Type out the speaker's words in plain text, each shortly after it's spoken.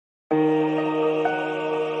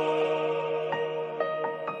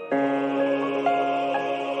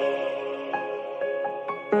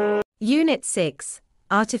Unit 6,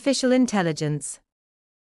 Artificial Intelligence.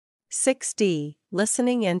 6D,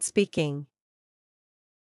 Listening and Speaking.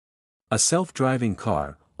 A self-driving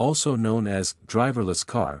car, also known as driverless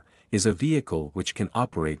car, is a vehicle which can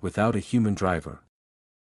operate without a human driver.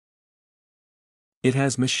 It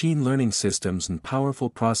has machine learning systems and powerful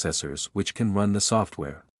processors which can run the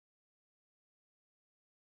software.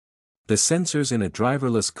 The sensors in a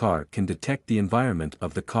driverless car can detect the environment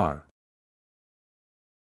of the car.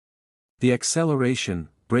 The acceleration,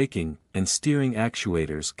 braking, and steering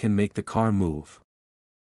actuators can make the car move.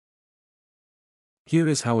 Here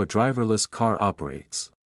is how a driverless car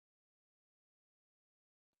operates.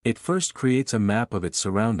 It first creates a map of its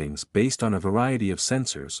surroundings based on a variety of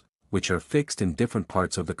sensors, which are fixed in different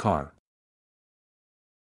parts of the car.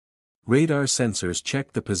 Radar sensors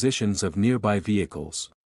check the positions of nearby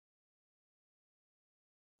vehicles.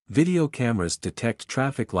 Video cameras detect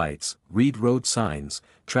traffic lights, read road signs,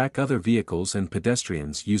 track other vehicles and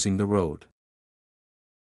pedestrians using the road.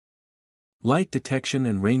 Light detection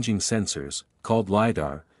and ranging sensors, called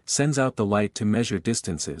LiDAR, sends out the light to measure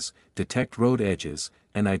distances, detect road edges,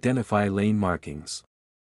 and identify lane markings.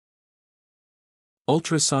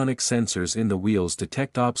 Ultrasonic sensors in the wheels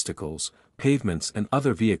detect obstacles, pavements and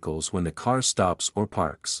other vehicles when the car stops or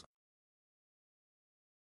parks.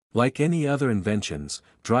 Like any other inventions,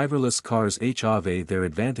 driverless cars have their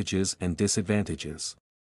advantages and disadvantages.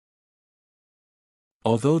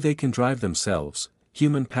 Although they can drive themselves,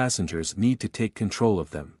 human passengers need to take control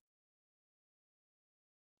of them.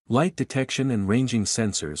 Light detection and ranging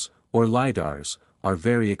sensors, or LiDARs, are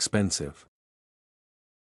very expensive.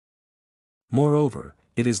 Moreover,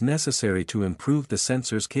 it is necessary to improve the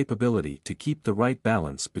sensor's capability to keep the right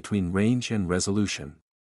balance between range and resolution.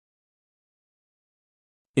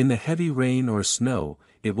 In the heavy rain or snow,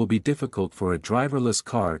 it will be difficult for a driverless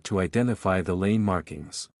car to identify the lane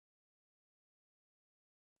markings.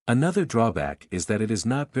 Another drawback is that it is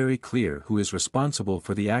not very clear who is responsible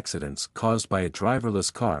for the accidents caused by a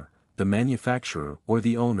driverless car, the manufacturer or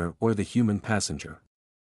the owner or the human passenger.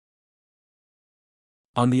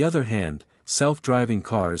 On the other hand, self-driving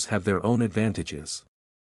cars have their own advantages.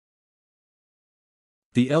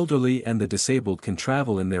 The elderly and the disabled can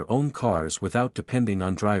travel in their own cars without depending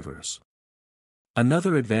on drivers.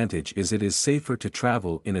 Another advantage is it is safer to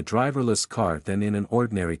travel in a driverless car than in an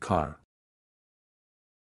ordinary car.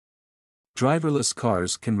 Driverless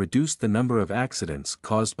cars can reduce the number of accidents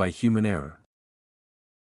caused by human error.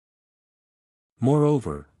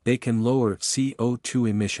 Moreover, they can lower CO2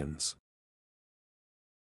 emissions.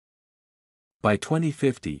 By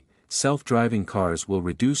 2050, self-driving cars will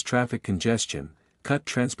reduce traffic congestion, cut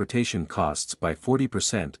transportation costs by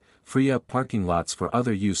 40%, free up parking lots for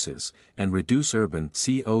other uses, and reduce urban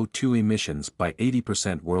CO2 emissions by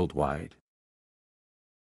 80% worldwide.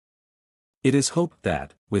 It is hoped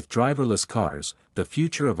that, with driverless cars, the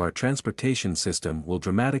future of our transportation system will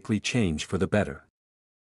dramatically change for the better.